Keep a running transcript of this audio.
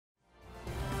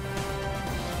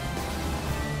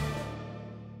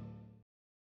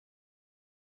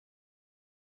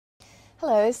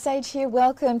Hello, Sage here.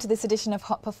 Welcome to this edition of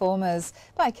Hot Performers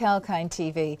by Kalkine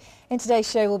TV. In today's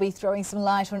show, we'll be throwing some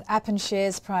light on Appen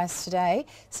shares price today.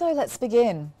 So let's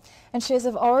begin. And shares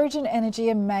of Origin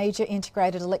Energy, a major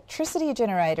integrated electricity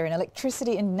generator and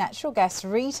electricity and natural gas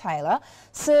retailer,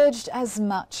 surged as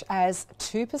much as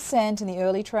 2% in the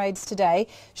early trades today,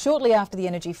 shortly after the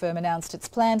energy firm announced its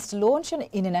plans to launch an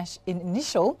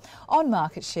initial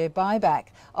on-market share buyback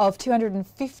of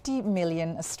 250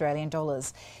 million Australian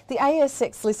dollars. The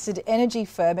ASX-listed energy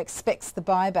firm expects the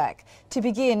buyback to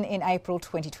begin in April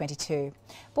 2022.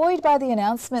 Buoyed by the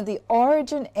announcement, the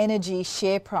Origin Energy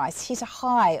share price hit a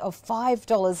high of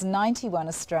 $5.91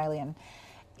 Australian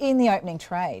in the opening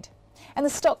trade. And the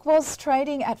stock was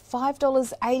trading at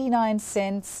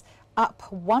 $5.89, up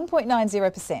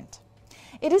 1.90%.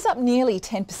 It is up nearly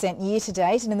 10% year to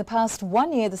date, and in the past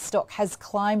 1 year the stock has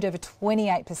climbed over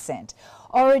 28%.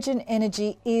 Origin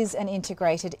Energy is an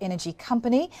integrated energy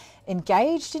company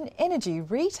engaged in energy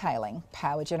retailing,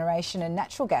 power generation and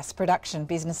natural gas production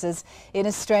businesses in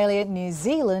Australia, New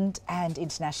Zealand and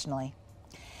internationally.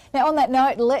 Now, on that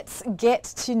note, let's get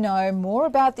to know more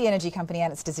about the energy company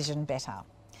and its decision better.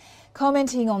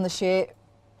 Commenting on the share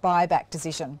buyback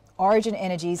decision, Origin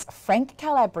Energy's Frank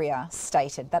Calabria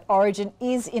stated that Origin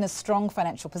is in a strong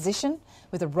financial position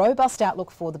with a robust outlook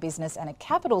for the business and a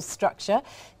capital structure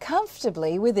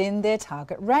comfortably within their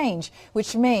target range,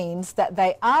 which means that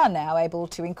they are now able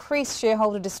to increase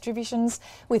shareholder distributions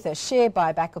with a share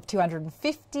buyback of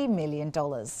 $250 million.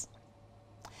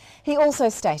 He also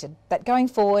stated that going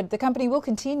forward, the company will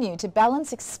continue to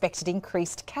balance expected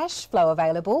increased cash flow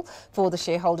available for the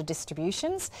shareholder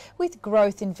distributions with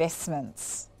growth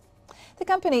investments. The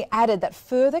company added that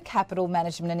further capital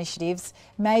management initiatives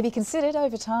may be considered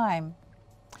over time.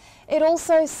 It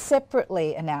also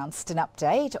separately announced an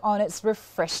update on its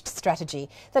refreshed strategy.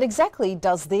 That exactly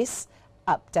does this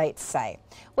update say?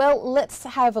 Well, let's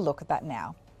have a look at that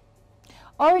now.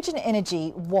 Origin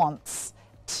Energy wants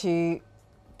to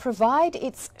provide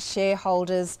its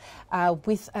shareholders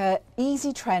with an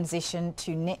easy transition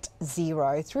to net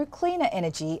zero through cleaner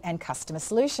energy and customer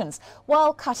solutions,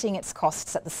 while cutting its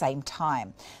costs at the same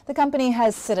time. The company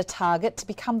has set a target to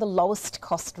become the lowest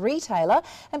cost retailer,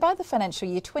 and by the financial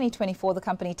year 2024, the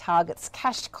company targets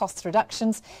cash cost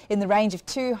reductions in the range of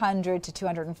 200 to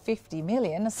 250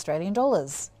 million Australian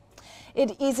dollars.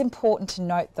 It is important to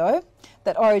note, though,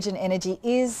 that Origin Energy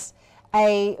is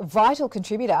a vital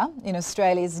contributor in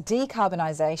Australia's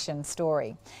decarbonisation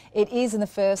story. It is the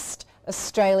first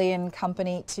Australian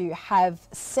company to have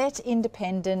set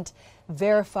independent,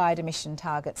 verified emission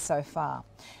targets so far.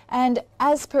 And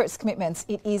as per its commitments,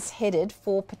 it is headed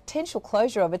for potential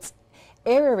closure of its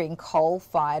Eraring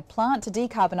coal-fired plant to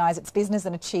decarbonise its business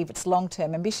and achieve its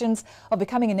long-term ambitions of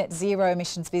becoming a net zero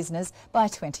emissions business by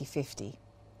 2050.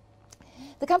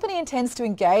 The company intends to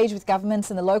engage with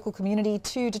governments and the local community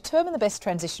to determine the best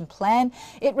transition plan.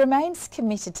 It remains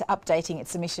committed to updating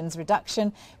its emissions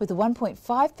reduction with a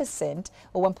 1.5%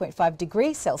 or 1.5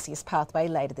 degrees Celsius pathway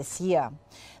later this year.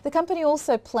 The company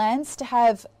also plans to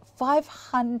have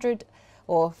 500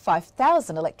 or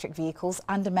 5,000 electric vehicles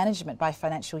under management by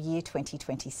financial year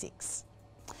 2026.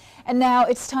 And now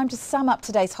it's time to sum up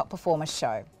today's Hot Performers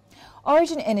show.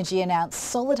 Origin Energy announced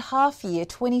solid half-year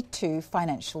 22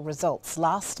 financial results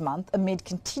last month amid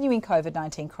continuing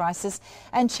COVID-19 crisis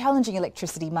and challenging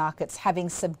electricity markets having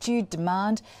subdued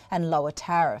demand and lower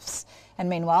tariffs. And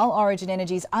meanwhile, Origin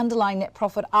Energy's underlying net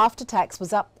profit after tax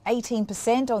was up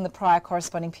 18% on the prior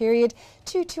corresponding period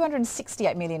to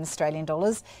 268 million Australian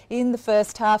dollars in the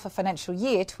first half of financial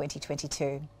year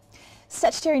 2022.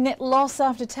 Statutory net loss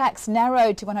after tax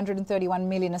narrowed to 131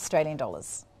 million Australian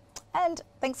dollars. And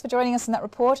thanks for joining us in that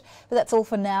report. But that's all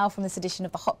for now from this edition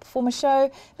of the Hot Performer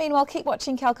Show. Meanwhile, keep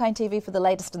watching Kalkine TV for the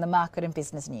latest in the market and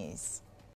business news.